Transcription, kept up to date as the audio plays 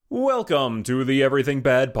Welcome to the Everything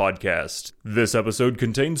Bad podcast. This episode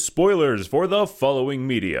contains spoilers for the following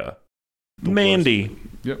media. Mandy.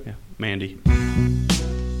 Yep. Yeah, Mandy.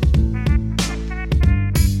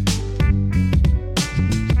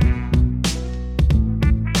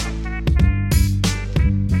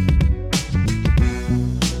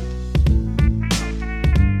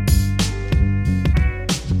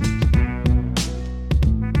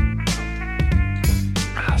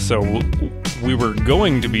 So we were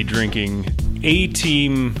going to be drinking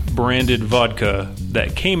A-Team branded vodka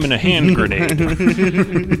that came in a hand grenade.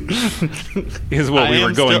 Is what we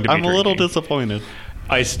were going to be I'm drinking. a little disappointed.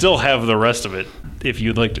 I still have the rest of it. If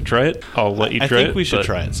you'd like to try it, I'll let you try it. I think we should but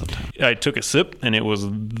try it sometime. I took a sip, and it was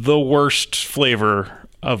the worst flavor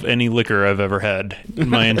of any liquor I've ever had in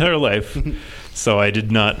my entire life. So I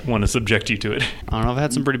did not want to subject you to it. I don't know. I've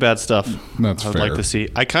had some pretty bad stuff. That's I'd fair. like to see.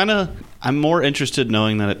 I'm more interested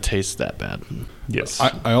knowing that it tastes that bad. Yes.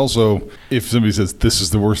 I also, if somebody says, this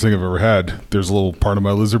is the worst thing I've ever had, there's a little part of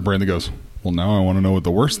my lizard brain that goes, well, now I want to know what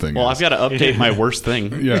the worst thing Well, is. I've got to update my worst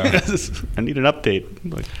thing. Yeah. I need an update.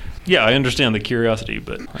 Like, Yeah, I understand the curiosity,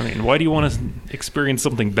 but I mean, why do you want to experience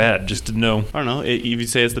something bad just to know? I don't know. If you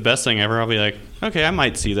say it's the best thing ever, I'll be like, okay, I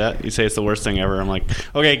might see that. You say it's the worst thing ever, I'm like,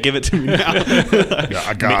 okay, give it to me now. Yeah,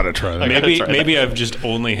 I gotta try that. gotta try that. Maybe I've just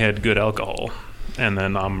only had good alcohol, and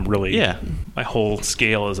then I'm really Yeah. my whole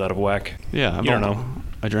scale is out of whack. Yeah, You don't know.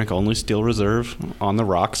 I drank only Steel Reserve on the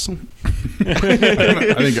rocks.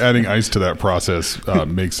 I think adding ice to that process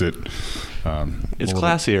makes it... It's a little-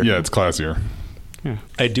 classier. Yeah, it's classier.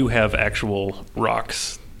 I do have actual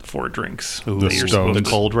rocks for drinks. Ooh, The that you're stones. supposed The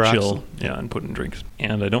cold rocks? chill, yeah, and put in drinks.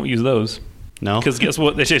 And I don't use those No? because guess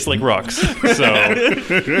what? They taste like rocks. So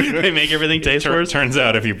they make everything taste worse? turns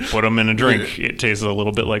out if you put them in a drink, it tastes a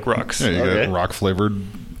little bit like rocks. Yeah, you Okay. got rock-flavored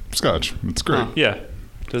scotch. It's great. Huh. Yeah,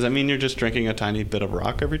 Does that mean you're just drinking a tiny bit of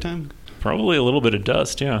rock every time? probably a little bit of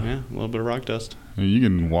dust. Yeah. Yeah, a little bit of rock dust. You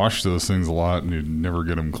can wash those things a lot and you'd never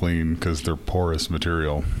get them clean because they're porous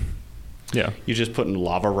material. Yeah. You just putting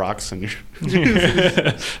lava rocks in your...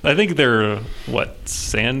 I think they're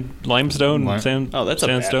limestone, sand. Oh, that's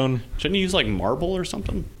sandstone. Shouldn't you use like marble or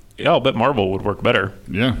something? Yeah, I'll bet marble would work better.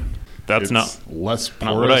 Yeah. That's It's not less porous.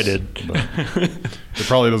 not what I did. but it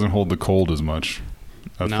probably doesn't hold the cold as much.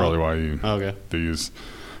 That's No? probably why Okay. they use...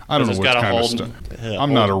 I don't know It's what gotta kind hold- of stuff. yeah,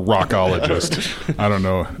 I'm not a hold- rockologist. I don't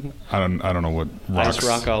know. I don't know what rocks. Ice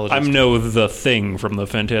rockologist. I'm the Thing from the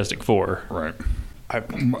Fantastic Four. Right.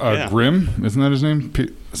 yeah. Grimm, isn't that his name?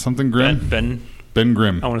 Something Grimm. Ben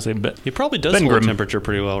Grimm. I want to say Ben. He probably does Ben hold Grimm. temperature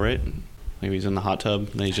pretty well, right? Maybe he's in the hot tub,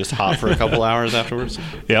 and he's just hot for a couple hours afterwards.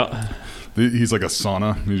 Yeah. He's like a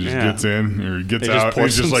sauna. He just Yeah. gets in or he gets They just out. pour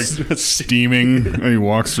He's just some like steaming, and he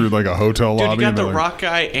walks through like a hotel Dude, lobby. you got and the they're like, rock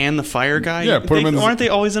guy and the fire guy. Yeah, put 'em in the- Aren't they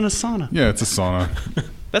always in a sauna? Yeah, it's a sauna.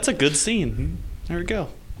 That's a good scene. There we go.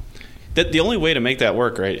 The only way to make that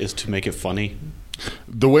work, right, is to make it funny.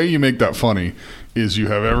 The way you make that funny is you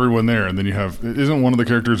have everyone there, and then you have... Isn't one of the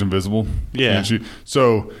characters invisible? Yeah. And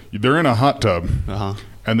so they're in a hot tub, Uh-huh.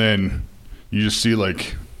 and then you just see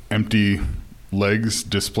like empty legs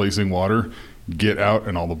displacing water get out,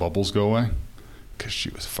 and all the bubbles go away because she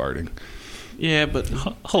was farting. Yeah, but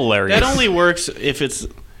Hilarious. that only works if it's,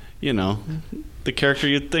 the character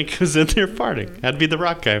you'd think is in there farting. That'd be the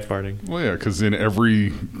rock guy farting. Well, yeah, because in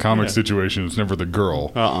every comic Yeah. situation, it's never the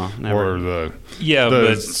girl Never. or the Yeah, the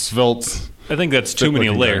but svelte. I think that's too many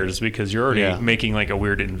Thick-looking guy. layers because you're already Yeah. making like a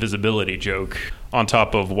weird invisibility joke on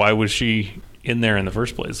top of why was she in there in the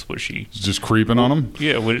first place? Was she? Just creeping on them.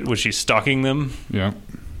 Yeah. Was she stalking them? Yeah,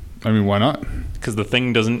 I mean, why not? Because the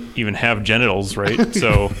Thing doesn't even have genitals, right?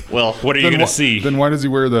 So, Well, what are you going to see? Then why does he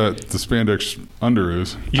wear the spandex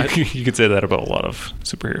underoos? You could say that about a lot of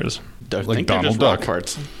superheroes. I like think they're Donald just rock Duck.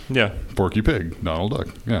 parts. Yeah. Porky Pig, Donald Duck.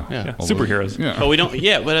 Yeah, Yeah. All Superheroes. Yeah, But we don't.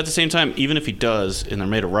 Yeah, but at the same time, even if he does, and they're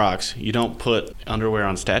made of rocks, you don't put underwear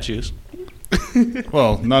on statues.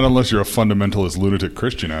 well, not unless you're a fundamentalist lunatic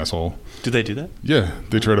Christian asshole. Do they do that? Yeah,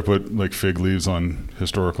 they try to put like fig leaves on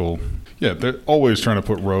historical. Yeah, they're always trying to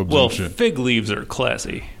put robes Well, and shit. fig leaves are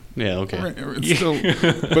classy. Yeah. Okay. Right, it's still,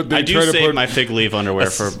 but they I do try to save put. my fig leaf underwear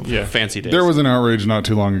for yeah. fancy days. There was an outrage not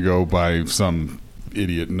too long ago by some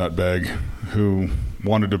idiot nutbag who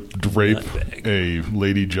wanted to rape Nutbag. a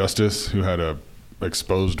lady justice who had a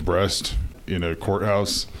exposed breast in a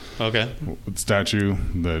courthouse Okay. statue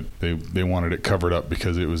that they wanted it covered up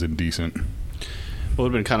because it was indecent, It would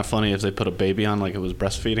have been kind of funny if they put a baby on like it was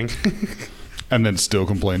breastfeeding. and then still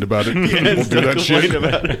complained about it. Yeah, We'll do that shit.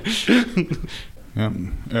 about it.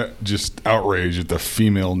 Yeah. Just outrage at the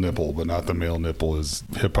female nipple, but not the male nipple is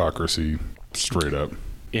hypocrisy straight up.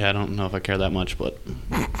 Yeah, I don't know if I care that much, but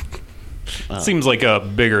Seems like a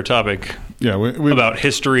bigger topic Yeah, we about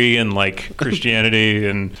history and like Christianity,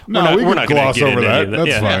 and No, we we're can not gonna gloss get over into that. any of That's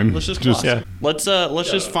yeah. fine. Let's just, Just- gloss.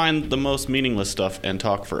 Let's just find the most meaningless stuff and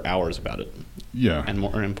talk for hours about it. yeah. And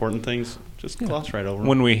more important things, just gloss right over.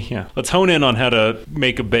 When let's hone in on how to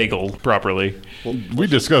make a bagel properly. We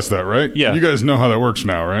discussed that, right? Yeah. You guys know how that works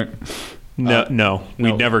now, right? No, we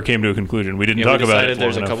no. never came to a conclusion. We didn't Yeah, talk we about decided it.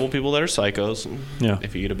 there's long a enough. couple people that are psychos. Yeah.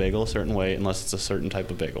 If you eat a bagel a certain way, unless it's a certain type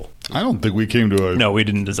of bagel. I don't think we came to a. No, we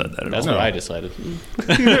didn't decide that at That's all. what I decided.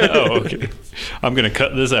 Oh, okay. I'm going to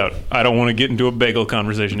cut this out. I don't want to get into a bagel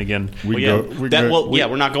conversation again. We Well, go. we're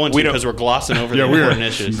not going to we don't- because we're glossing over Yeah, the we're important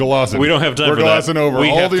issues. glossing. We don't have time We're for that. glossing over We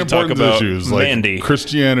all have the to talk important about issues like Mandy.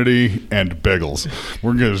 Christianity and bagels.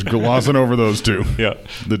 We're just glossing over those two. Yeah.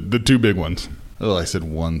 The two big ones. Oh, I said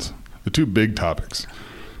ones. The two big topics.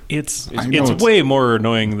 It's I know it's- way more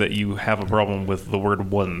annoying that you have a problem with the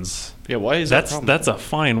word ones. Yeah, why is that? That's a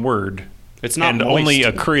fine word. It's not and moist. only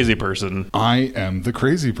a crazy person. I am the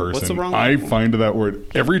crazy person. What's the wrong I one? find that word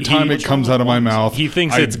every time what's it comes wrong out of with my ones? mouth. He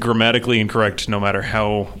thinks I- it's grammatically incorrect no matter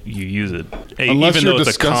how you use it, unless even you're though it's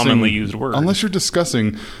a discussing- commonly used word. Unless you're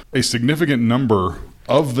discussing a significant number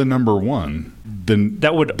of the number one, then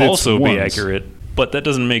that would it's also be ones. accurate, but that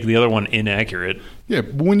doesn't make the other one inaccurate. Yeah,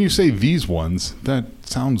 but when you say these ones, that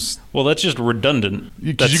sounds Well, that's just redundant.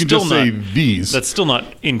 because That's you can still just say not- these. That's still not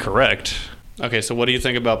incorrect. Okay, so what do you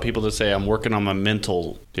think about people that say I'm working on my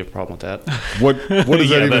mental? Do you have a problem with that? What does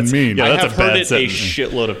Yeah, that even that's- mean? yeah, I that's have a heard bad it sentence. a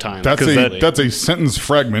shitload of times. That's 'Cause that's a sentence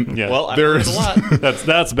fragment. Yeah. well, I've There heard it is- a lot. That's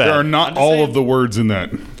bad. There are not I'm just all saying. of the words in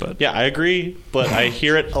that. Yeah, I agree, but I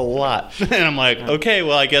hear it a lot, and I'm like, okay,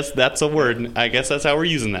 well, I guess that's a word. I guess that's how we're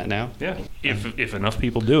using that now. Yeah. If enough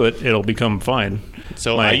people do it, it'll become fine.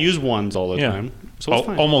 So My- I use ones all the Yeah. time. So it's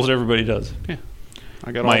fine. Almost everybody does. Yeah,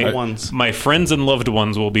 I got all the ones. My friends and loved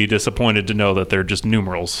ones will be disappointed to know that they're just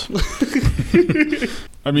numerals.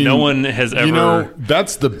 I mean, No one has ever. You know,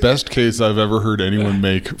 that's the best case I've ever heard anyone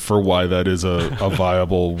make for why that is a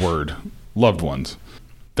viable word. Loved ones.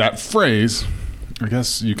 That phrase, I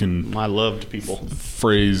guess you can My loved people.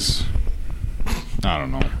 phrase. I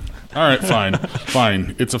don't know. All right, fine,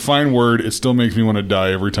 fine. It's a fine word. It still makes me want to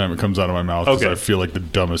die every time it comes out of my mouth because Okay. I feel like the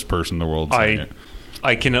dumbest person in the world saying it.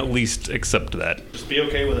 I can at least accept that. Just be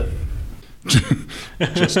okay with it.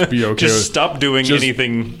 Just be okay. Just with- stop doing just-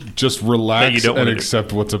 anything. Just that you relax don't and wanna do.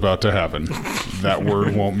 accept what's about to happen. That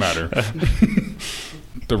word won't matter.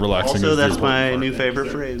 The relaxing. Also, is the that's important my part. new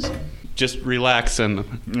favorite phrase. Just relax and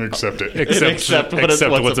Accept it. Accept what's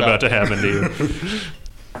what's about. about to happen to you.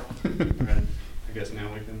 I guess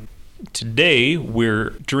now we can. Today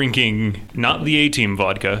we're drinking not the A-Team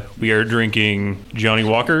vodka. We are drinking Johnny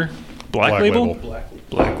Walker Black Black Label. Label.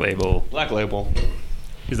 Black Label. Black Label.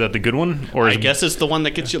 Is that the good one, or I is guess it's the one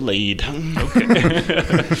that gets you laid.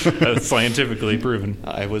 that's scientifically proven?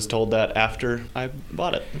 I was told that after I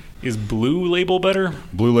bought it. Is Blue Label better?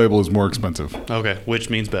 Blue Label is more expensive. Okay, which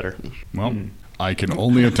means better. Well, I can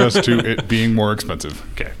only attest to it being more expensive.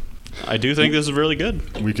 Okay. I do think this is really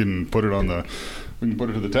good. We can put it on the. We can put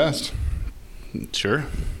it to the test. Sure.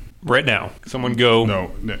 Right now, someone go.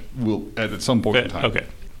 No, we'll at some point in time. Okay.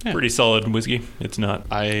 Pretty solid whiskey. It's not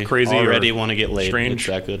I crazy already or want to get laid. strange. It's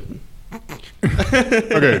that good.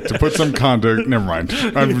 Okay, to put some context. Never mind.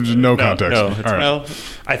 No context. no, all it's right. Well,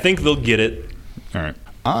 I think they'll get it. All right.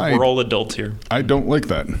 We're all adults here. I don't like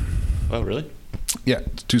that. oh really? Yeah,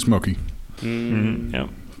 it's too smoky. Yeah.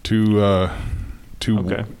 Too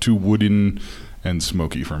Okay. too wooden and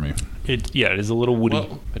smoky for me. It is a little woody.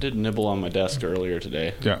 Well, I did nibble on my desk earlier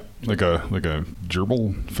today. Yeah, like a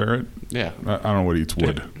gerbil ferret. Yeah. I don't know what eats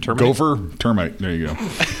wood. Termite? Gopher, termite. There you go.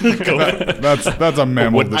 That's a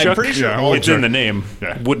mammal. Woodchuck? I'm pretty sure Yeah, all it's in the woodchuck. name.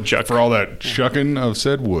 Yeah. Woodchuck. For all that chucking of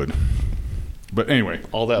said wood. But anyway,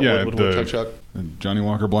 All that yeah, wood the chuck. Johnny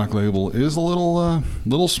Walker Black Label is a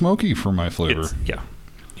little smoky for my flavor.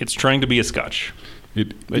 It's trying to be a Scotch.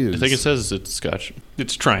 It I is. think it says it's Scotch.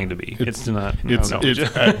 It's trying to be. It's not. It's no.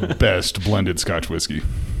 at best blended Scotch whiskey.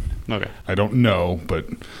 Okay. I don't know, but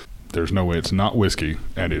there's no way it's not whiskey,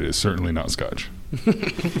 and it is certainly not Scotch.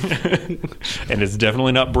 and it's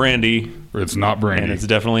definitely not brandy, It's not brandy. and it's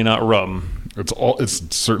definitely not rum.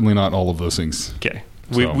 It's certainly not all of those things. Okay.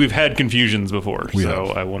 So- We've had confusions before, We so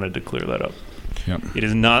have. I wanted to clear that up. Yep. It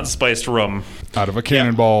is not spiced rum. Out of a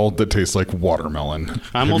cannonball that tastes like watermelon.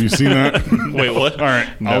 I'm Have al- you seen that? Wait, what? All right,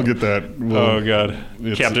 No. I'll get that. Oh God,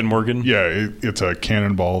 it's- Captain Morgan. Yeah, it's a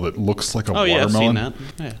cannonball that looks like a Oh yeah, I've watermelon. seen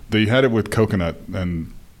that. Yeah. They had it with coconut,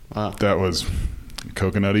 and Wow. that was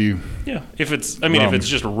coconutty. Yeah. If Rum. it's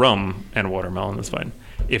just rum and watermelon, that's fine.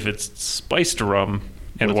 If it's spiced rum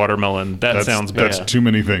and watermelon. That sounds bad. That's too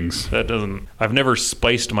many things. That doesn't. I've never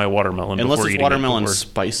spiced my watermelon Unless before it's eating watermelon it before.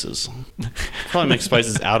 spices. Probably make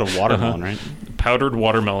spices out of watermelon, right? Powdered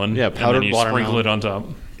watermelon. Yeah, powdered and then you watermelon. Sprinkle it on top.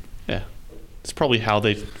 Yeah. It's probably how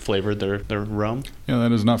they flavored their rum. Yeah,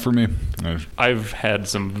 that is not for me. I've had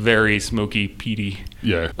some very smoky, peaty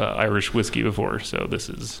Yeah. Irish whiskey before, so this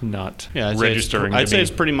is not Yeah, registering. I'd to say me.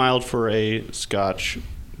 it's pretty mild for a Scotch.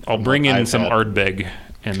 I'll bring in I've some had. Ardbeg,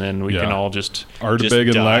 and then we Yeah. can all just. Ardbeg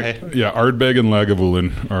and die. Ardbeg and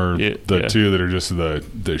Lagavulin are the Yeah. two that are just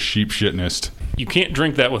the sheep shitnest. You can't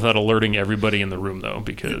drink that without alerting everybody in the room, though,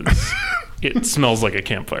 because it smells like a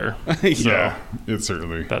campfire. Yeah, it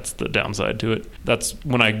certainly. That's the downside to it. That's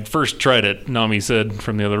when I first tried it. Nami said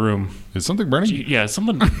from the other room, Is something burning? "Yeah,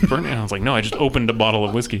 something burning." And I was like, "No, I just opened a bottle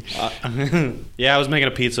of whiskey." Yeah, I was making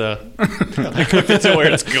a pizza. I cooked it to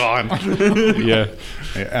where it's gone. Yeah.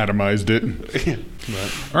 I atomized it.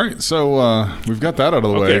 All right, so we've got that out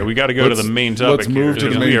of the way. Okay, we got to go to the main topic. Let's move here, to the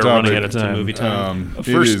because main we are topic. running out of time. movie time. It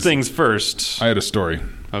First is- things first. I had a story.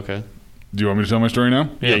 Okay. Do you want me to tell my story now?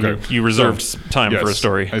 Yeah, you reserved time for a yes,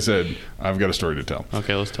 story. I said I've got a story to tell.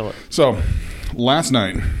 Okay, let's tell it. So, last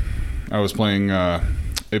night I was playing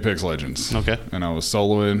Apex Legends. Okay. And I was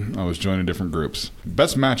soloing. I was joining different groups.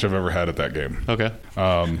 Best match I've ever had at that game. Okay.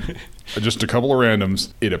 Just a couple of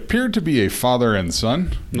randoms. It appeared to be a father and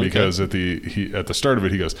son because at the start of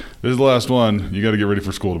it he goes, "This is the last one. You got to get ready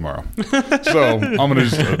for school tomorrow." So I'm gonna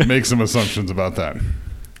just make some assumptions about that.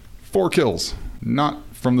 4 kills, not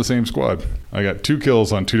from the same squad. I got 2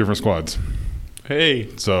 kills on 2 different squads. Hey.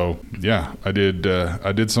 So yeah, I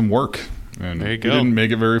did some work, and There you we go. didn't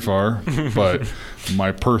make it very far. But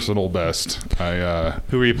my personal best,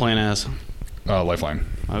 Who were you playing as? Lifeline.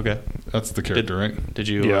 Okay. That's the character, right? Did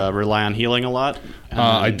you Yeah. rely on healing a lot?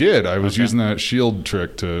 I did. I was using that shield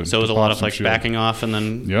trick to. So it was to a lot pop of some like shield. backing off and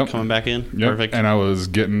then Yep. coming back in? Yep. Perfect. And I was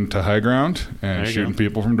getting to high ground and There you shooting go.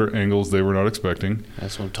 people from angles they were not expecting.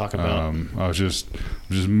 That's what I'm talking about. I was just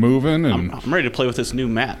moving, and I'm ready to play with this new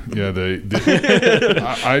map. yeah,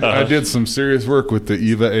 I did some serious work with the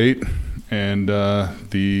EVA 8 and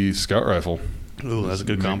the Scout rifle. Ooh, that's a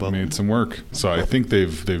good combo. Made some work. So I think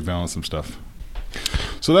they've balanced some stuff.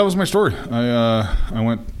 So that was my story. I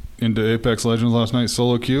went into Apex Legends last night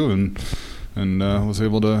solo queue and was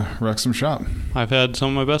able to wreck some shop. I've had some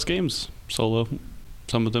of my best games solo.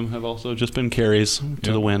 Some of them have also just been carries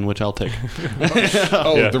to the win, which I'll take.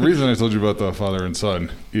 Oh, Yeah. the reason I told you about the father and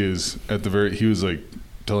son is he was like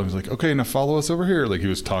telling me, he's like, "Okay, now follow us over here." Like he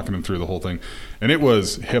was talking him through the whole thing, and it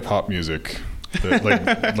was hip hop music, that,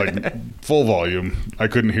 like full volume. I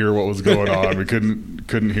couldn't hear what was going on. We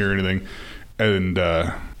couldn't hear anything, and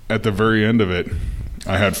at the very end of it,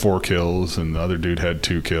 I had 4 kills, and the other dude had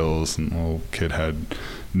 2 kills, and the little kid had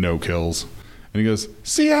no kills. And he goes,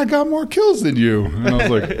 "See, I got more kills than you." And I was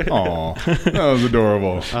like, "Aw, that was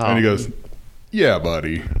adorable." And he goes, "Yeah,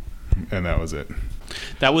 buddy." And that was it.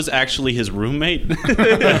 That was actually his roommate.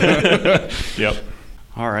 Yep.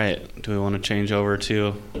 All right. Do we want to change over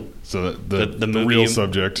to So the movie real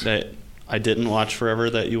subject. that I didn't watch forever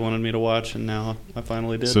that you wanted me to watch, and now I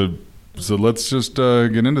finally did? So let's just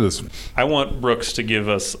get into this. I want Brooks to give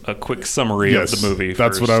us a quick summary of the movie.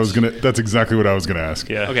 That's first. what I was gonna. That's exactly what I was gonna ask.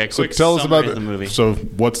 Yeah. Okay, So quick tell us about summary of the movie. So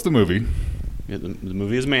what's the movie? Yeah, the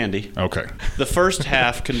movie is Mandy. Okay. The first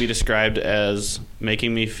half can be described as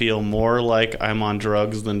making me feel more like I'm on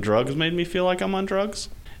drugs than drugs made me feel like I'm on drugs.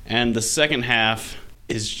 And the second half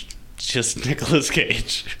is just Nicolas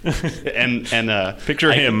Cage. and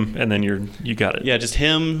Picture him, and then you got it. Yeah, just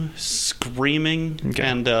him screaming Okay.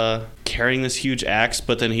 and carrying this huge axe,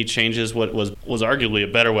 but then he changes what was arguably a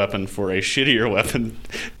better weapon for a shittier weapon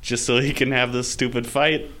just so he can have this stupid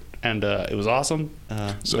fight. And it was awesome.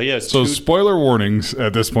 But yeah, it's So spoiler warnings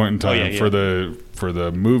at this point in time yeah, yeah. for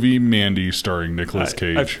the movie Mandy starring Nicolas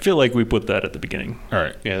Cage. I feel like we put that at the beginning. All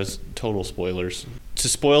right. Yeah, it's total spoilers. To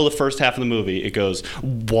spoil the first half of the movie, it goes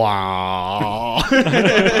wow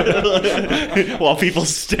while people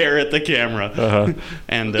stare at the camera,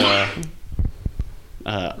 and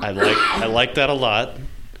I like that a lot.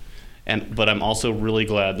 But I'm also really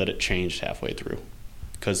glad that it changed halfway through,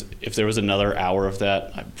 because if there was another hour of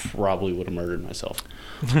that, I probably would have murdered myself.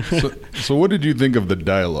 So what did you think of the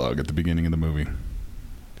dialogue at the beginning of the movie?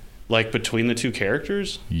 Like between the two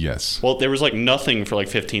characters. Yes. Well, there was like nothing for like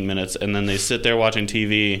 15 minutes, and then they sit there watching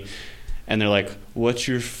TV, and they're like, "What's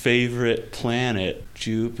your favorite planet?"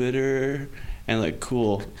 "Jupiter." And like,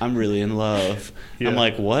 "Cool, I'm really in love." Yeah. I'm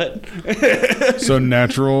like, "What?" So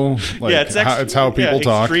natural. Like yeah, it's how people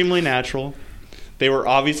talk. Extremely natural. They were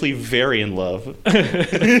obviously very in love.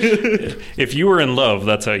 If you were in love,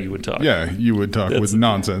 that's how you would talk. Yeah, you would talk with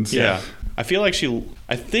nonsense. Yeah. I feel like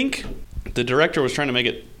I think the director was trying to make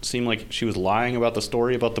it seem like she was lying about the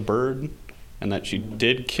story about the bird and that she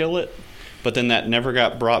did kill it, but then that never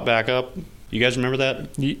got brought back up. You guys remember that?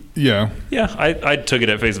 Yeah. Yeah, I took it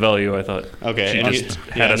at face value. I thought Okay. she and just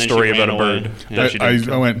he- had yeah, a and then story she about a ran bird. away. that Yeah. she I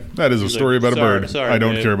didn't went, that is a He's story like, about a bird. "Sorry, I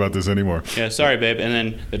don't babe." care about this anymore. Yeah, sorry, babe. And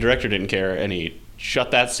then the director didn't care, and he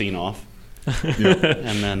shut that scene off. Yep.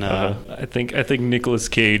 And then, I think Nicolas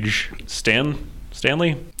Cage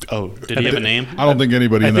Stanley. did he have a name? I don't think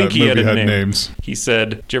anybody in I think that he movie had a had name. names. He said,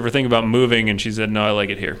 "Did you ever think about moving?" And she said, "No, I like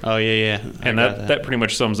it here." Oh yeah. And I got that pretty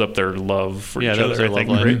much sums up their love for Yeah, each that other. was their I love think,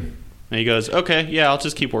 life. right? And he goes, "Okay, yeah, I'll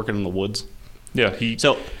just keep working in the woods." Yeah,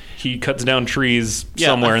 So he cuts down trees yeah,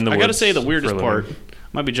 somewhere in the I woods. gotta say the for weirdest a living. part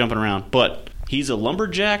might be jumping around, but he's a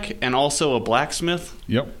lumberjack and also a blacksmith.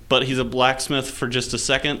 Yep. But he's a blacksmith for just a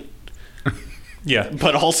second. Yeah.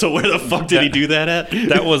 But also, where the fuck did he do that at?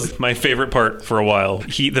 That was my favorite part for a while.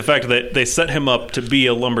 The fact that they set him up to be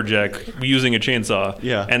a lumberjack using a chainsaw.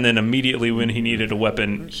 Yeah. And then immediately when he needed a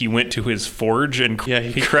weapon, he went to his forge and Yeah,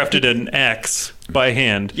 he crafted an axe by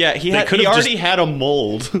hand. Yeah, he They could have already just- had a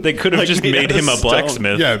mold. They could have Like, just made made out of him a stone.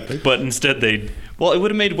 blacksmith. Yeah. But instead they. Well, it would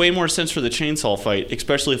have made way more sense for the chainsaw fight,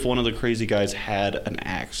 especially if one of the crazy guys had an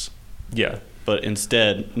axe. Yeah. But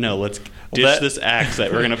instead, no, let's ditch that- this axe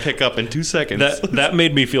that we're going to pick up in 2 seconds. That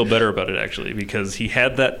made me feel better about it, actually, because he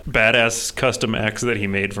had that badass custom axe that he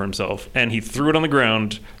made for himself, and he threw it on the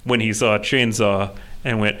ground when he saw a chainsaw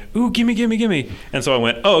and went, "Ooh, gimme, gimme, gimme." And so I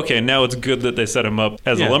went, "Oh, okay, now it's good that they set him up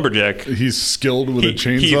as Yeah. a lumberjack." He's skilled with a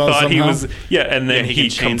chainsaw He thought somehow. he was, yeah, and then Yeah, he he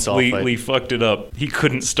can chainsaw completely fucked it up. He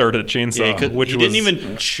couldn't start a chainsaw, Yeah, he which didn't was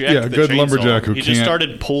even check Yeah, the good chainsaw. lumberjack who He just can't-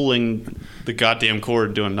 started pulling the goddamn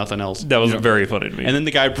cord, doing nothing else. that was Yeah. very funny to me. And then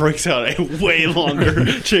the guy breaks out a way longer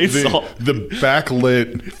chainsaw. the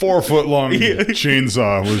backlit 4-foot long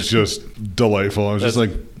chainsaw was just delightful. I was just like,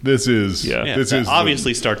 this is Yeah. Yeah, this that is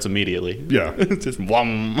obviously starts immediately. yeah. Just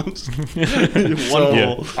wham. One So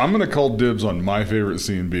hole. I'm gonna call dibs on my favorite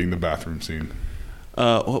scene being the bathroom scene.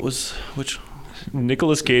 Which?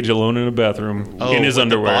 Nicolas Cage alone in a bathroom Oh, in his with the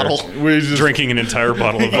underwear, bottle? We just drinking an entire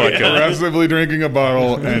bottle of vodka. aggressively drinking a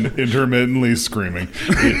bottle and intermittently screaming.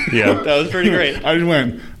 Yeah. That was pretty great. I just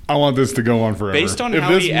went, I want this to go on forever. Based on if how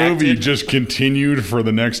this he movie acted- just continued for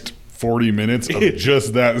the next 40 minutes of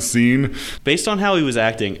just that scene, Based on how he was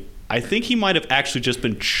acting, I think he might have actually just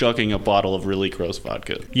been chugging a bottle of really gross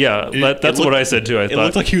vodka. Yeah, that's it what looked- I said too. I It thought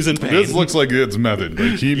looked like he was in pain. this looks like it's method.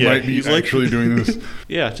 Like he Yeah, might be he's like- actually doing this.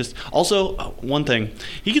 Yeah, just also one thing,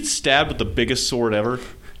 he gets stabbed with the biggest sword ever,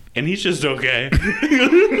 and he's just okay.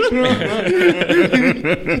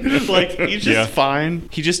 Like he's just Yeah. fine.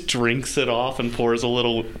 He just drinks it off and pours a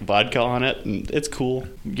little vodka on it, and it's cool.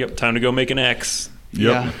 Yep, time to go make an X.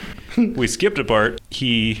 Yep. We skipped a part.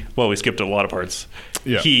 We skipped a lot of parts.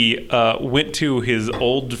 Yeah. He went to his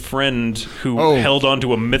old friend who Oh. held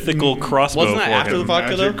onto a mythical crossbow Wasn't that for after him. the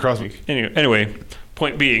vodka, Magic though? crossbow. Anyway,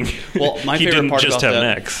 point being, Well, my he favorite didn't part just about have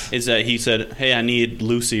that an X. is that he said, "Hey, I need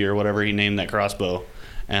Lucy," or whatever he named that crossbow,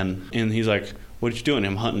 and he's like, "What you doing?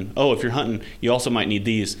 I'm hunting." "Oh, if you're hunting, you also might need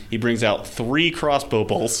these." He brings out 3 crossbow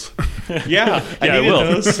bolts. Yeah, I Yeah, I needed will.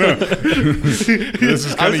 those. This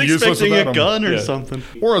is I kind was of useless expecting without a him. gun or Yeah. something,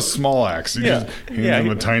 Or a small axe. You Yeah. just hand Yeah, him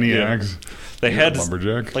a tiny yeah. axe. They had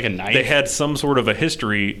lumberjack. like a knife. They had some sort of a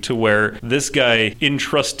history to where this guy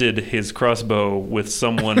entrusted his crossbow with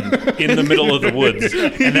someone in the middle of the woods,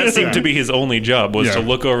 and that seemed to be his only job was Yeah. to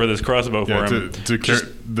look over this crossbow Yeah, for him.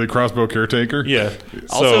 the crossbow caretaker. Yeah.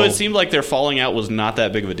 Also, So- it seemed like their falling out was not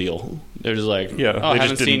that big of a deal. They're just like, Yeah, "Oh, they I just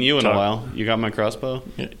haven't seen didn't you in talk. a while. You got my crossbow?"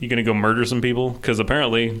 Yeah, you gonna go murder some people? Because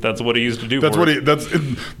apparently that's what he used to do. That's for what it. he. That's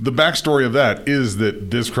the backstory of that is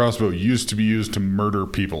that this crossbow used to be used to murder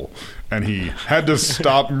people, and he had to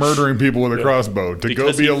stop murdering people with a crossbow to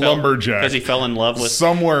go be a lumberjack. Because he fell in love with.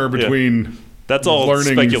 somewhere between. That's all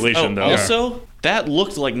learning- speculation, though. Also, that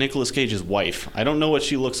looked like Nicolas Cage's wife. I don't know what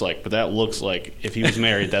she looks like, but that looks like if he was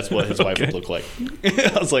married, that's what his wife would look like.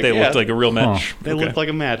 I was like, They yeah, looked like a real match. they Okay. looked like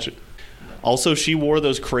a match. Also, she wore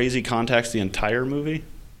those crazy contacts the entire movie.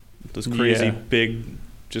 Those crazy Yeah. big,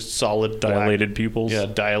 just solid black- dilated pupils. Yeah,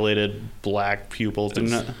 dilated black pupils.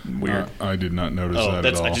 Didn't it? Weird. I did not notice Oh, that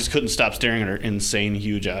that's at all. I just couldn't stop staring at her insane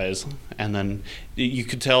huge eyes. And then you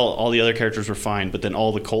could tell all the other characters were fine, but then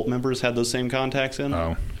all the cult members had those same contacts in.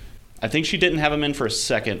 Oh, I think she didn't have them in for a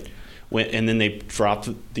second and then they dropped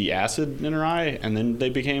the acid in her eye, and then they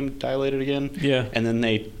became dilated again. Yeah. And then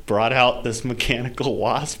they brought out this mechanical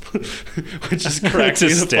wasp, which just cracked To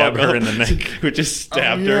me the stab fuck her up. in the neck. Which just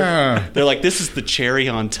stabbed yeah. her. They're like, this is the cherry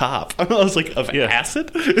on top. I was like, of Yeah.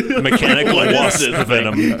 acid? Mechanical What is wasp this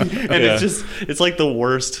venom. thing? And Yeah. it's like the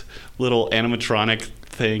worst little animatronic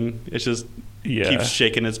thing. It just Yeah. keeps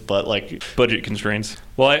shaking its butt like. Budget constraints.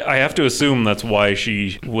 Well, I have to assume that's why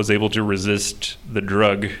she was able to resist the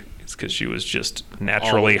drug. It's because she was just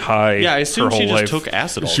naturally high. Yeah, I assume her whole she just life. took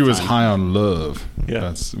acid all She the was time. high on love. Yeah.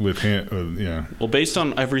 That's with yeah. Well, based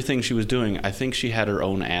on everything she was doing, I think she had her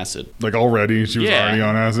own acid. Like already, she was Yeah. already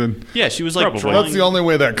on acid. Yeah, she was like Probably. drawing. That's the only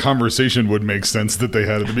way that conversation would make sense that they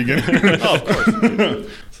had at the beginning. Oh, of course.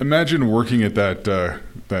 Imagine working at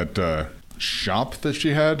that shop that she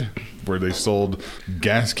had, where they sold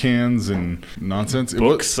gas cans and nonsense.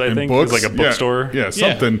 Books, I and think. It was like a bookstore. Yeah,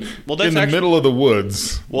 something Well, that's in the actually- middle of the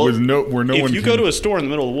woods, Well, where no if one. you go to a store in the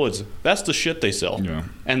middle of the woods, that's the shit they sell. Yeah.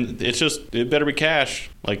 And it's just, it better be cash.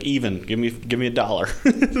 Like even, give me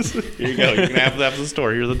 $1. Here you go. You can have that for the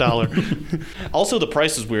store. Here's $1. Also, the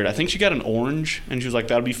price is weird. I think she got an orange, and she was like,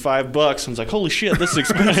 "That'd be $5." I was like, "Holy shit, this is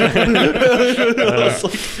expensive." I was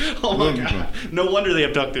like, "Oh my god!" No wonder they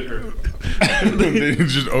abducted her. they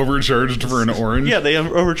just overcharged for an orange. Yeah, they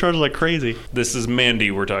overcharged like crazy. This is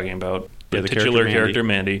Mandy we're talking about. The Yeah, the titular character character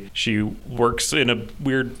Mandy. She works in a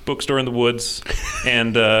weird bookstore in the woods,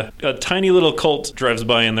 and a tiny little cult drives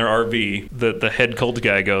by in their RV. The head cult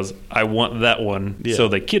guy goes, "I want that one." Yeah. So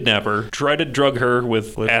they kidnap her, try to drug her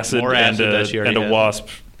with acid, more and, acid that she already and a had. wasp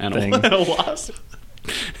And thing. a wasp.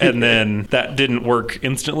 And then that didn't work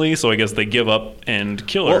instantly, so I guess they give up and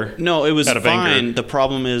kill Well, her. no, it was out of anger. fine. The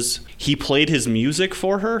problem is he played his music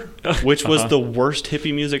for her, which was the worst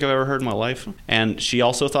hippie music I've ever heard in my life. And she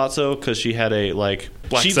also thought so because she had a Black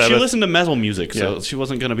she Sabbath. listened to metal music, so Yeah. she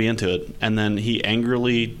wasn't going to be into it. And then he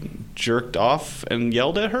angrily jerked off and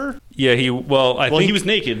yelled at her. Yeah, I Well, think he was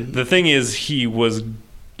naked. The thing is, he was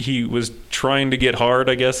trying to get hard,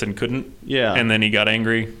 I guess, and couldn't. Yeah. And then he got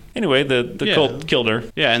angry. Anyway, the Yeah. cult killed her.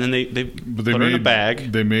 Yeah, and then they But they put her made in a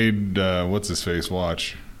bag. They made what's his face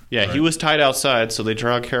watch. Yeah, he Right. was tied outside, so they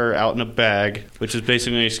drug her out in a bag, which is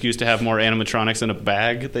basically an excuse to have more animatronics in a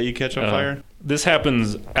bag that you catch on fire. This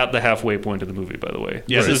happens at the halfway point of the movie, by the way.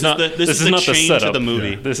 Yeah, this is not this is the not the change setup of the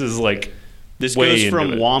movie. This is like This way goes into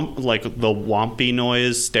from it. like the wompy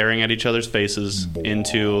noise staring at each other's faces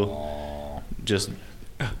into just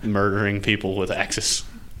murdering people with axes.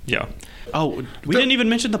 Yeah. Oh, we didn't even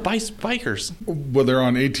mention the bikers. Well, they're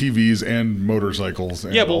on ATVs and motorcycles.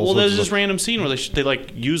 And Yeah, but all well, sorts there's of this stuff. random scene where they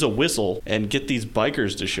like use a whistle and get these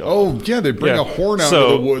bikers to show up. Oh yeah, they bring Yeah. a horn out So-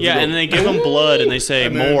 of the woods. Yeah, and they give him blood and they say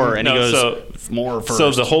And then- more, and he No, goes so- more first.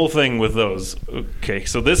 So the whole thing with those. Okay,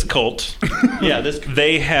 so this cult, yeah, this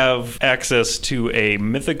they have access to a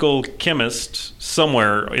mythical chemist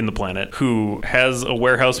somewhere in the planet who has a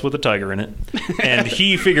warehouse with a tiger in it, and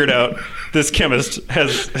he figured out this chemist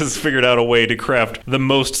has figured out a way to craft the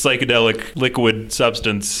most psychedelic liquid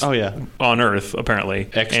substance Oh, yeah. on Earth, apparently.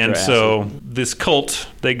 Extra and so this cult,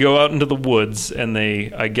 they go out into the woods and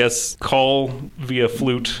they, I guess, call via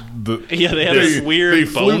flute. Yeah, they have this weird they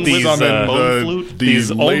bone flute these, summon bone flute. these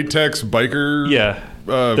These old- latex biker Yeah.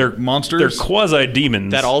 They're monsters. They're quasi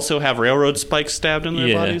demons that also have railroad spikes stabbed in their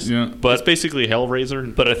Yeah. bodies. Yeah. But It's basically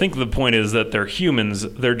Hellraiser. But I think the point is that they're humans.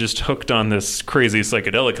 They're just hooked on this crazy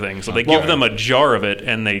psychedelic thing. So they Well- give them a jar of it,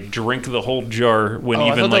 and they drink the whole jar. When Oh, I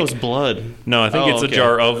even thought like that was blood. no, I think Oh, it's okay. a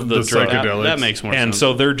jar of the, The drug. psychedelics. That makes more And sense.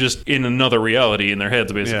 so they're just in another reality in their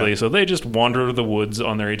heads, basically. Yeah. So they just wander the woods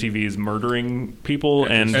on their ATVs, murdering people,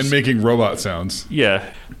 and making robot sounds. yeah,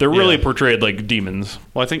 they're really Yeah. portrayed like demons.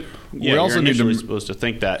 Well, I think yeah, also you're need to- initially supposed to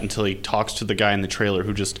think that until he talks to the guy in the trailer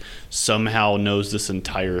who just somehow knows this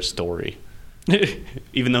entire story,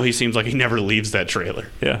 even though he seems like he never leaves that trailer.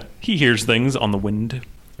 Yeah, he hears things on the wind.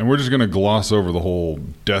 And we're just going to gloss over the whole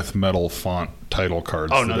death metal font title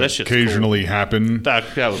cards. Oh, no, that shit's occasionally happen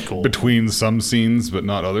That was cool. between some scenes, but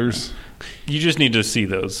not others. You just need to see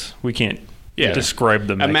those. We can't Yeah. describe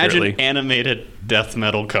them Imagine accurately. animated death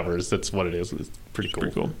metal covers. That's what it is. It's pretty cool.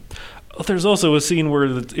 Pretty cool. Oh, there's also a scene where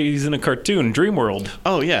he's in a cartoon, Dreamworld.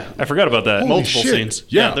 Oh yeah. I forgot about that. Holy Multiple shit. scenes.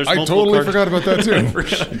 Yeah, Yeah, there's I multiple totally cards. forgot about that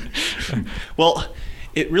too. Well,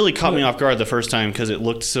 it really caught me off guard the first time because it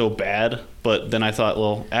looked so bad. But then I thought,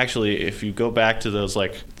 well, actually, if you go back to those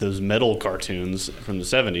metal cartoons from the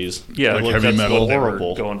 70s, Yeah, Like look, heavy that's metal? what they were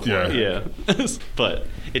Horrible. going for. Yeah. yeah. But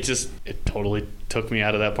it totally took me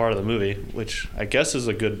out of that part of the movie, which I guess is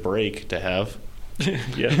a good break to have.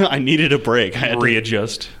 Yeah. I needed a break.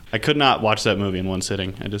 Readjust. I could not watch that movie in one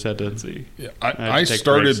sitting. I just had to See. Yeah, had to I take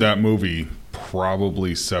started breaks. that movie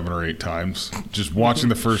probably 7 or 8 times. Just watching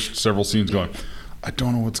the first several scenes going, I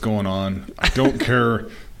don't know what's going on. I don't care.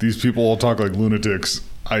 These people all talk like lunatics.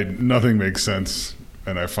 Nothing makes sense.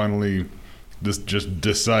 And I finally just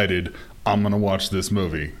decided I'm going to watch this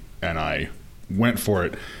movie. And I went for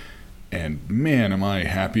it. And man, am I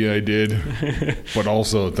happy I did. But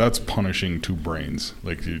also, that's punishing 2 brains.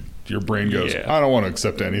 Like, your brain goes, I don't want to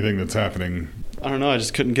accept anything that's happening. I don't know. I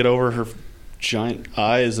just couldn't get over her giant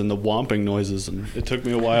eyes and the whomping noises. And it took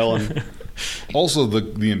me a while. And also,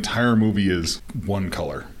 the entire movie is one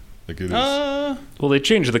color. Like it is. Well, they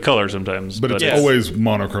change the color sometimes. But it's always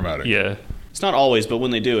monochromatic. Yeah. It's not always, but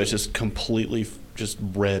when they do, it's just completely just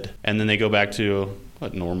red. And then they go back to...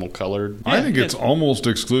 what, normal colored? I think it's almost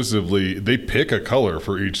exclusively, they pick a color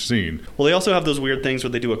for each scene. Well, they also have those weird things where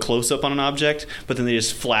they do a close-up on an object, but then they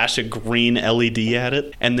just flash a green LED at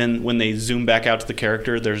it, and then when they zoom back out to the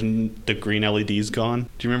character, the green LED's gone.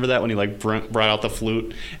 Do you remember that when he like brought out the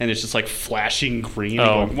flute, and it's just like flashing green,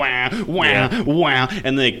 and going, wah, wah, wah,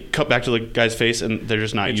 and they cut back to the guy's face, and they're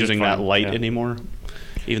just not using that light anymore?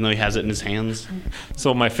 Even though he has it in his hands.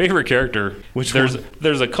 So my favorite character,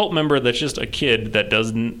 there's a cult member that's just a kid that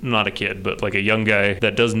does not a kid, but like a young guy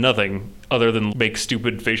that does nothing other than make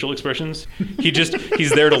stupid facial expressions.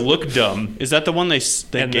 He's there to look dumb. Is that the one they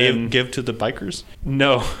give to the bikers?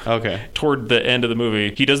 No. Okay. Toward the end of the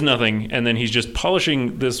movie, he does nothing, and then he's just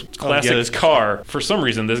polishing this classic car. For some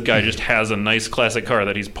reason, this guy just has a nice classic car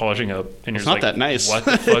that he's polishing up, and it's not that nice. What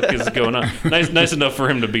the fuck is going on? Nice enough for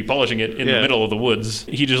him to be polishing it in the middle of the woods.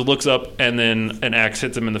 He just looks up, and then an axe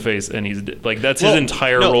hits him in the face, and he's like, that's his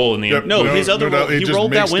entire role in the end. His other role, he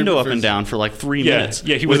rolled that window up and down for like 3 minutes.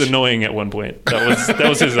 Yeah, he was annoying at one point. That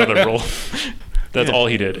was his other role. That's all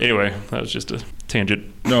he did. Anyway, that was just a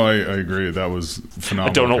tangent. No, I agree. That was phenomenal.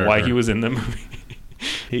 I don't know why he was in the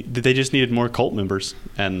movie. They just needed more cult members,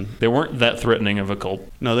 and they weren't that threatening of a cult.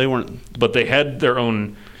 No, they weren't. But they had their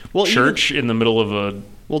own church in the middle of a.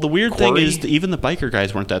 Well, the weird thing is, even the biker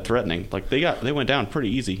guys weren't that threatening. Like they went down pretty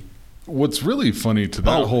easy. What's really funny to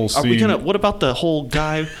that whole scene... What about the whole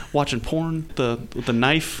guy watching porn? With the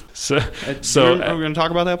knife? So are we going to talk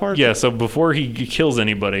about that part? Yeah, so before he kills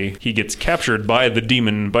anybody, he gets captured by the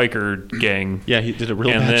demon biker gang. Yeah, he did a real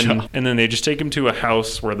bad job. And then they just take him to a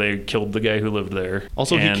house where they killed the guy who lived there.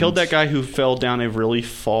 Also, he killed that guy who fell down a really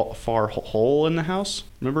far hole in the house.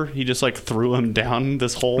 Remember? He just like threw him down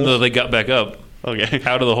this hole. No, they got back up. Okay.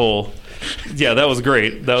 Out of the hole. Yeah, that was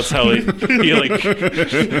great. That was how he like.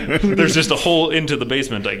 There's just a hole into the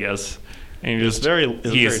basement, I guess, and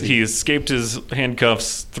he escaped his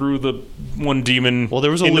handcuffs through the one demon. Well,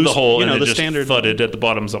 there was into the hole, and the it just standard thudded at the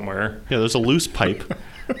bottom somewhere. Yeah, there's a loose pipe,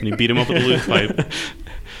 and he beat him up with a loose pipe.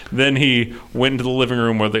 Then he went into the living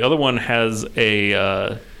room where the other one has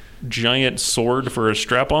a giant sword for a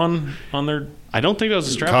strap-on on their. I don't think that was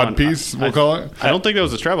a strap-on. Codpiece, we'll call it. I don't think that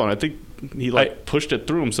was a strap-on. I think he pushed it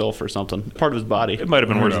through himself or something. Part of his body. It might have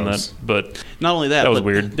been worse than that, but not only that, was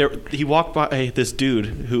weird. He walked by this dude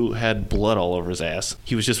who had blood all over his ass.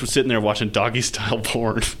 He was just sitting there watching doggy-style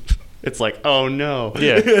porn. It's like, oh no.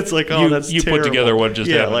 Yeah. It's like, oh, that's you terrible. Put together what just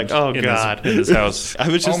happened. Like, oh god, in his house. I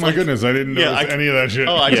was just oh my goodness, I didn't know any of that shit.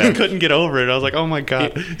 Oh, I just couldn't get over it. I was like, oh my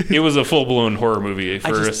god. It was a full-blown horror movie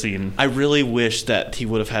for a scene. I really wish that he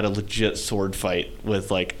would have had a legit sword fight with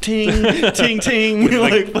like ting, ting, ting,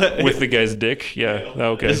 with the guy's dick. Yeah,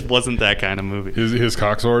 okay. This wasn't that kind of movie. His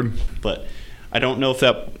cock sword. But I don't know if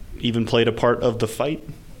that even played a part of the fight.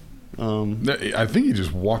 I think he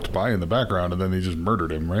just walked by in the background and then they just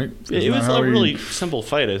murdered him, right? It was a really simple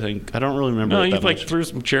fight, I think. I don't really remember. No, he much. threw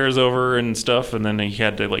some chairs over and stuff, and then he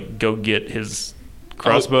had to go get his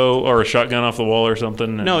crossbow or a shotgun off the wall or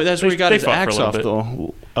something. No, that's where he got his axe off,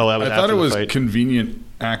 though. Oh, that was I thought it was fight. Convenient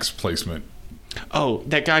axe placement. Oh,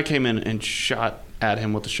 that guy came in and shot at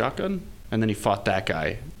him with a shotgun, and then he fought that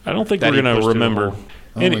guy. I don't think we're going to remember.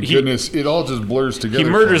 Oh my goodness, it all just blurs together. He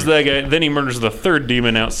murders that guy, then he murders the third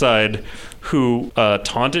demon outside who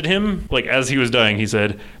taunted him. Like, as he was dying, he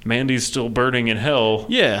said, Mandy's still burning in hell.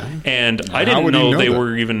 Yeah. And I didn't know they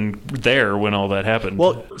were even there when all that happened.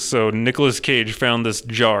 Well, so Nicolas Cage found this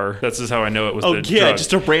jar. That's just how I know it was the drug.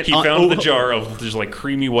 Just a brand. He found the jar of just like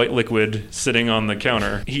creamy white liquid sitting on the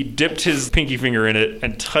counter. He dipped his pinky finger in it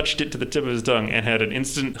and touched it to the tip of his tongue and had an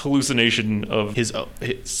instant hallucination of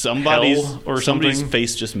somebody's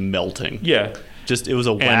face just melting. Yeah. It was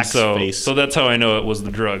a wax face. So that's how I know it was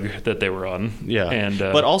the drug that they were on. Yeah. And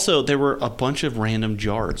but also there were a bunch of random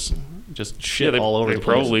jars. Just shit all over the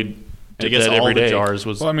place. Probably I guess all the jars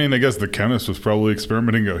was... Well, I mean, I guess the chemist was probably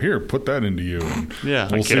experimenting. Go, here, put that into you.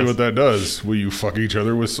 And we'll see what that does. Will you fuck each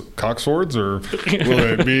other with cock swords? Or will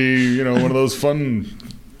it be, one of those fun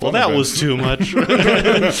Well, that was too much.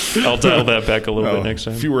 I'll dial that back a little bit next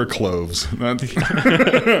time. Fewer cloves. That's-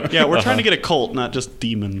 Yeah, we're trying to get a cult, not just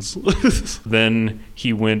demons. Then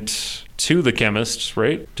he went to the chemist,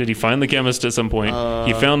 right? Did he find the chemist at some point?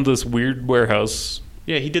 He found this weird warehouse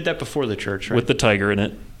Yeah, he did that before the church, right? with the tiger in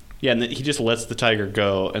it. Yeah, and then he just lets the tiger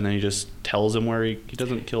go, and then he just tells him where he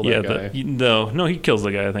doesn't kill that guy. No, he kills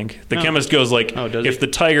the guy, I think. The No. chemist goes like, Oh, does if he? the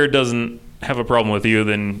tiger doesn't have a problem with you,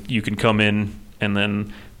 then you can come in. And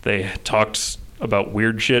then they talked about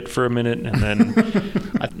weird shit for a minute, and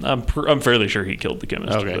then I'm fairly sure he killed the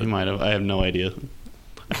chemist. Okay, but- he might have. I have no idea.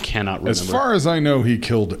 I cannot remember. as far as I know, he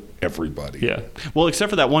killed everybody. Yeah. Well, except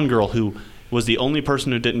for that one girl who was the only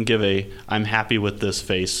person who didn't give a "I'm happy with this"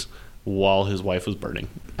 face while his wife was burning.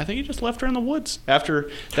 I think he just left her in the woods after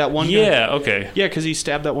that one guy. Yeah, okay. Yeah, because he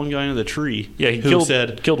stabbed that one guy into the tree. Yeah, he who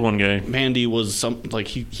said killed one guy. Mandy was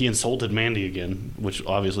he insulted Mandy again, which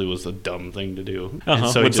obviously was a dumb thing to do. And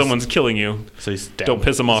so he When just- someone's killing you, so he stabbed don't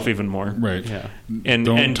piss him off even more. Right. Yeah. And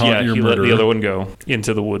Don't taunt your he let the murderer. other one go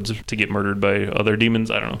into the woods to get murdered by other demons.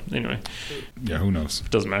 I don't know. Anyway, Yeah, who knows?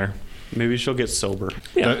 doesn't matter. Maybe she'll get sober.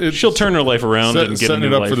 Yeah, It's- she'll turn her life around and get a Setting new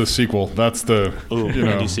it up life. for the sequel. That's the Ooh,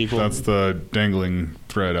 Mandy sequel. That's the dangling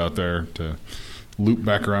thread out there to loop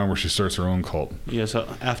back around where she starts her own cult. Yeah, so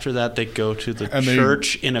after that they go to the And they-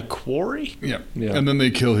 church in a quarry. Yeah. Yeah. And then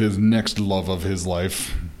they kill his next love of his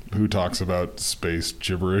life, who talks about space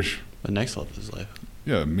gibberish. The next love of his life.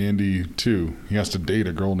 Yeah, Mandy too. He has to date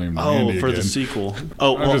a girl named Oh, Mandy for again. the sequel.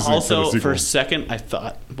 Oh, I'm well, just saying for the also, for sequel. a second, I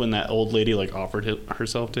thought when that old lady offered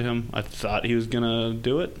herself to him, I thought he was gonna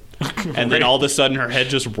do it, and then all of a sudden her head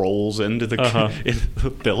just rolls into the into the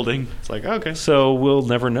building. It's like, okay, So we'll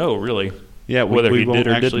never know, really. yeah, whether we he won't did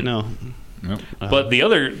or actually didn't. know. Yep. But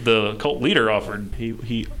the cult leader offered,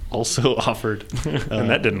 He also offered, and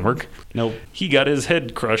that didn't work. nope. He got his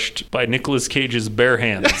head crushed by Nicolas Cage's bare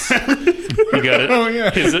hands. He got it. Oh, yeah.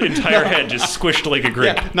 His entire head just squished like a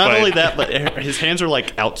grape. Yeah, not by- only that, but his hands are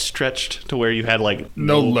like outstretched to where you had like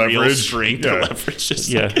No real leverage. strength Yeah. or leverage. Just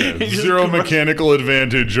Yeah. like, he just Zero crushed- mechanical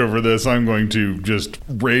advantage over this. I'm going to just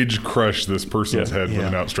rage crush this person's Yeah. head with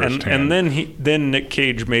an outstretched and hand. then Nick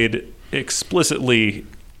Cage made explicitly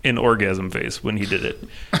an orgasm face when he did it,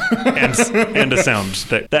 and a sound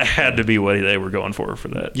that had to be what they were going for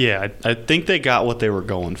that. Yeah, I think they got what they were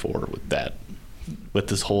going for with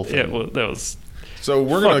this whole thing. Yeah, well, that was So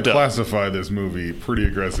we're going Fucked to up. classify this movie pretty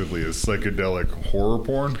aggressively as psychedelic horror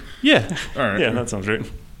porn. Yeah, All right. yeah, that sounds right.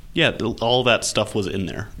 yeah. All that stuff was in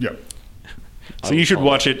there. Yep. So you should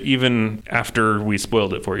watch it even after we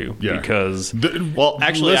spoiled it for you, Yeah. because Well,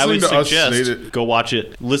 actually, I would Listening to us say suggest that- go watch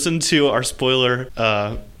it. Listen to our spoiler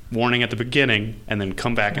warning at the beginning, and then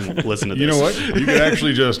come back and listen to this. You know what? You could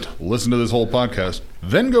actually just listen to this whole podcast,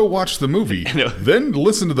 then go watch the movie, know. then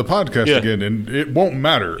listen to the podcast Yeah. again, and it won't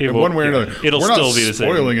matter It in won't- one way or yeah. another. It'll We're still not be the same.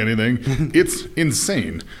 spoiling anything. It's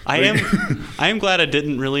insane. I am glad I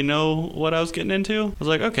didn't really know what I was getting into. I was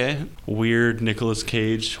like, okay, weird Nicolas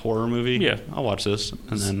Cage horror movie. Yeah. I'll watch this,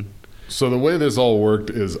 and then So the way this all worked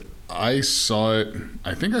is I saw it.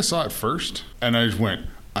 I think I saw it first, and I just went,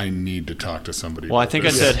 I need to talk to somebody. well, I about think I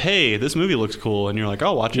this. said, hey, this movie looks cool, and you're like,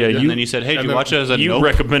 I'll watch it. Yeah, and then you said, hey, and did you then watch it? As a you nope.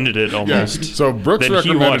 recommended it Yeah. almost. So Brooks Then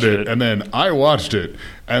he watched recommended it, it. and then I watched it,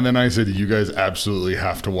 and then I said, "You guys absolutely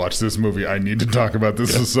have to watch this movie. I need to talk about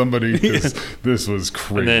this with somebody because this was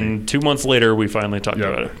crazy." And then 2 months later, we finally talked Yeah.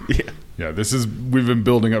 about it. Yeah, we've been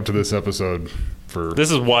building up to this episode for. This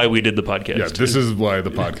is why we did the podcast. Yeah, this is why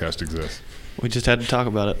the podcast exists. We just had to talk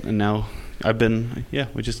about it, and now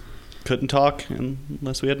we just couldn't talk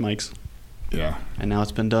unless we had mics. Yeah. And now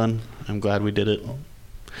it's been done. I'm glad we did it.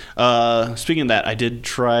 Speaking of that, I did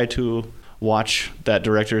try to watch that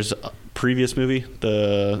director's previous movie,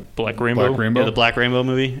 the Black Rainbow. Black Rainbow. yeah, the Black Rainbow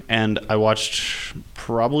movie, and I watched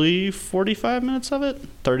probably 45 minutes of it,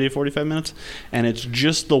 30 to 45 minutes, and it's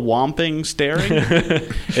just the womping staring.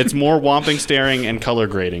 It's more womping staring and color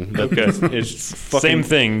grading. Okay. It's fucking, Same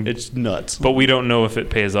thing. It's nuts. But we don't know if it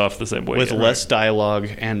pays off the same way. With yet. less dialogue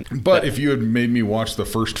and But if you had made me watch the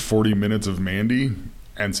first 40 minutes of Mandy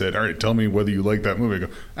and said, "All right, tell me whether you like that movie," I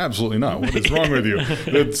go, "Absolutely not. What is wrong with you?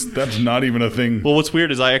 That's not even a thing." well, what's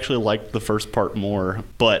weird is I actually liked the first part more,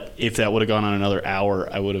 but if that would have gone on another hour,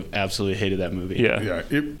 I would have absolutely hated that movie. Yeah. Yeah,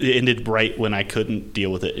 It ended right when I couldn't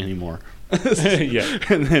deal with it anymore. Yeah.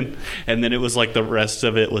 and then it was like the rest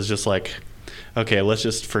of it was just like, okay, let's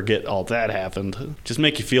just forget all that happened. Just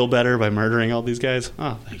make you feel better by murdering all these guys.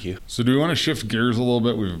 Oh, thank you. So do we want to shift gears a little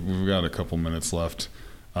bit? We've got a couple minutes left.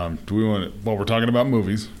 Do we want to, while we're talking about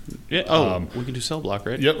movies? Yeah. Oh, we can do Cell Block,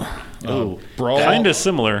 right? Yep. Oh. Brawl. Kind of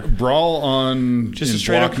similar. Brawl on Just in a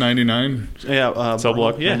straight Block up- 99. Yeah. Cell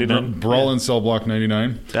Block Yeah. 99. Brawl in Cell Block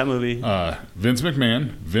 99. That movie. Vince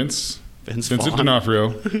McMahon. Vincent Vaughn. D'Onofrio.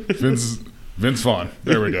 Vince Vaughn.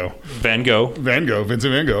 There we go. Van Gogh.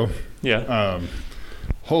 Vincent Van Gogh. Yeah.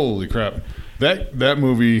 Holy crap. That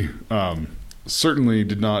movie certainly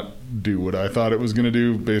did not do what I thought it was going to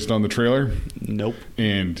do based on the trailer. Nope.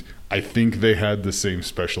 And I think they had the same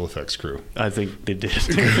special effects crew. I think they did.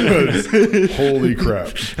 Holy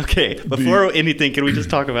crap. Okay, before anything, can we just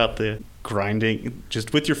talk about the grinding,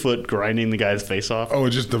 just with your foot grinding the guy's face off? Oh,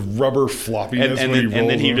 just the rubber floppiness and when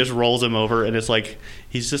then he over. just rolls him over, and it's like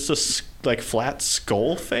he's just a flat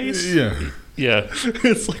skull face. Yeah. Yeah.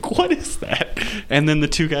 It's like, what is that? And then the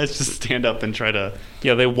two guys just stand up and try to.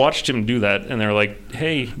 Yeah, they watched him do that, and they're like,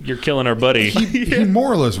 hey, you're killing our buddy. He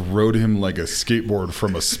more or less rode him like a skateboard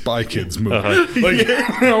from a Spy Kids movie. Uh-huh. Like,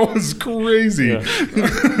 that was crazy.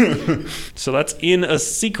 Yeah. So that's in a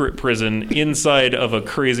secret prison inside of a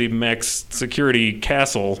crazy max security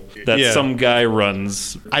castle that Yeah. some guy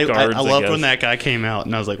runs. I Guards, loved guess. when that guy came out,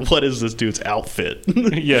 and I was like, what is this dude's outfit?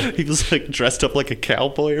 Yeah. He was like dressed up like a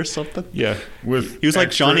cowboy or something. Yeah. With He was like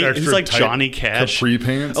extra- Johnny. He extra was like tight Johnny Cash. capri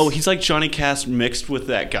pants. Oh, he's like Johnny Cash mixed with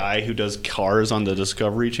that guy who does cars on the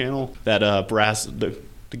Discovery Channel. That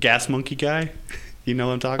the gas monkey guy. You know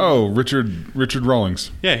what I'm talking about? Oh, Richard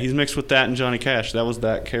Rawlings. Yeah, he's mixed with that and Johnny Cash. That was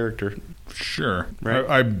that character. Sure. Right.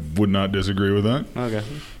 I would not disagree with that. Okay.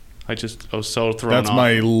 I was so thrown That's off.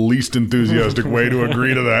 my least enthusiastic way to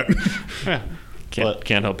agree to that. Yeah.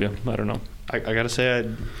 Can't help you. I don't know. I gotta say,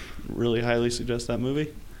 I'd really highly suggest that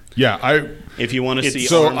movie. Yeah, If you want to see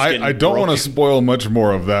so arms getting I don't want to broken. spoil much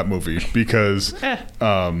more of that movie because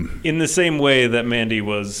In the same way that Mandy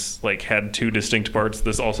was like had two distinct parts,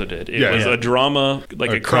 this also did. It Yeah. was Yeah. a drama,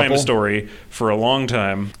 like A a crime couple. story for a long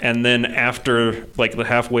time, and then after like the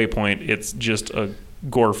halfway point, it's just a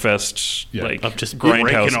gore fest, Yeah. like Of just grindhouse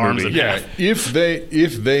breaking arms movie. in yeah, if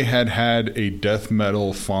they had a death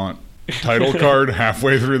metal font title card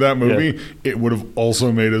halfway through that movie, it would have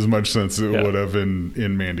also made as much sense as it Yeah. would have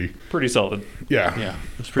in Mandy. Pretty solid. Yeah. Yeah,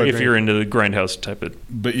 it's pretty If great. you're into the grindhouse type of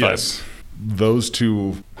But vibe. yes, those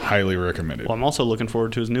two highly recommended. Well, I'm also looking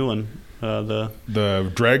forward to his new one, the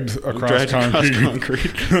The Dragged Across Dragged Concrete. Across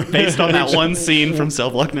Concrete, based on that one scene from Cell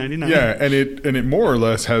Block 99. Yeah, and it more or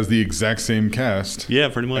less has the exact same cast. Yeah,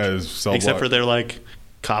 pretty much. As Cell Except Block. for they're like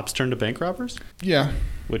cops turned to bank robbers, Yeah.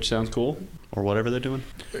 which sounds cool, or whatever they're doing.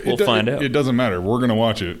 We'll find out. It doesn't matter. We're going to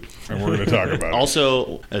watch it, and we're going to talk about it.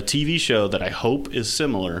 Also, a TV show that I hope is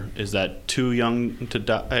similar is that Too Young to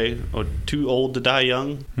Die, or Too Old to Die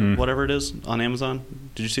Young, whatever it is, on Amazon.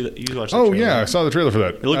 Did you see that? You watched that Oh, trailer? yeah. I saw the trailer for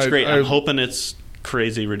that. It looks great. I'm hoping it's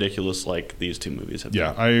crazy ridiculous like these two movies have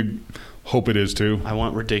Yeah, been. I hope it is too. I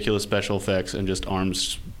want ridiculous special effects and just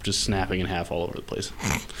arms just snapping in half all over the place.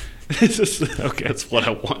 It's just, okay, that's what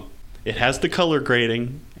I want. It has the color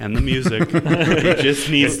grading and the music. It just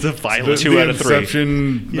needs the violence. Two out of three.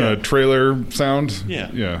 Inception Yeah. trailer sound.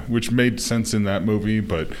 Yeah. Which made sense in that movie,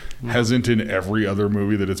 but hasn't in every other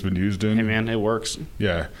movie that it's been used in. Hey man, it works.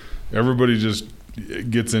 Yeah, everybody just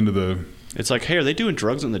gets into the. It's like, hey, are they doing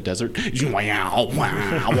drugs in the desert? It's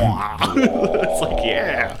like,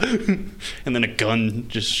 yeah. And then a gun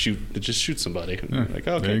just shoots somebody. Yeah, Like,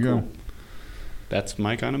 okay, there you cool. go. That's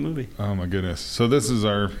my kind of movie. Oh my goodness! So this is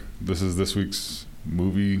this week's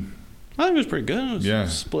movie. I think it was pretty good. It was Yeah.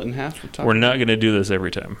 split in half. We're not going to do this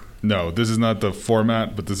every time. No, this is not the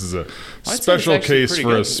format, but this is a I'd say it's special actually case pretty for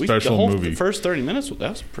good. a special the movie. The first 30 minutes, that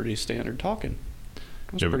was pretty standard talking.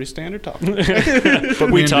 That was Yeah, pretty standard talking. But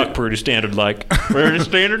We Mandy- talk pretty standard like. Pretty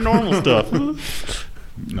standard normal stuff.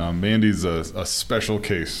 No, Mandy's a special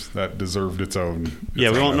case that deserved its own. Yeah,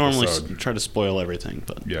 its we own won't normally episode. try to spoil everything,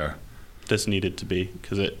 but Yeah, this needed to be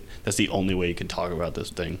because that's the only way you can talk about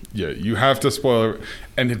this thing. yeah. You have to spoil it,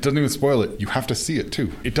 and it doesn't even spoil it. You have to see it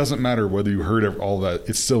too. It doesn't matter whether you heard all that.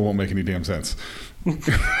 It still won't make any damn sense.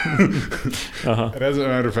 Uh-huh. And as a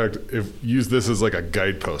matter of fact, if use this as like a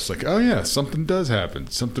guidepost, like, oh yeah, something does happen,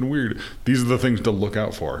 something weird. These are the things to look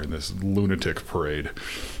out for in this lunatic parade.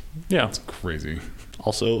 Yeah. It's crazy.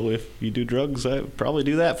 Also, if you do drugs, I would probably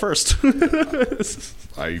do that first.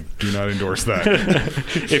 I do not endorse that.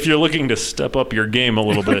 If you're looking to step up your game a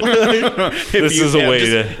little bit, If this you- is a yeah, way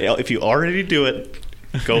just- to. If you already do it,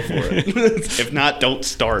 go for it. If not, don't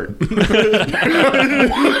start. What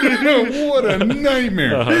a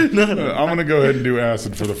nightmare. I'm going to go ahead and do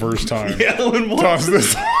acid for the first time. Alan Moore. Toss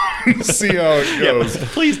this on, see how it Yeah, goes.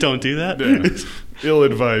 please don't do that. Yeah.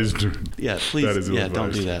 Ill-advised. Yeah, please. That is Yeah,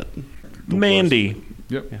 don't do ill-advised. that. Mandy.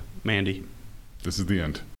 Yep. Yeah, Mandy. This is the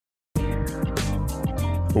end.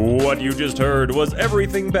 What you just heard was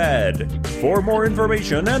Everything Bad. For more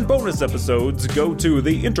information and bonus episodes, go to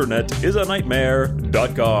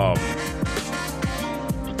theinternetisAnightmare.com.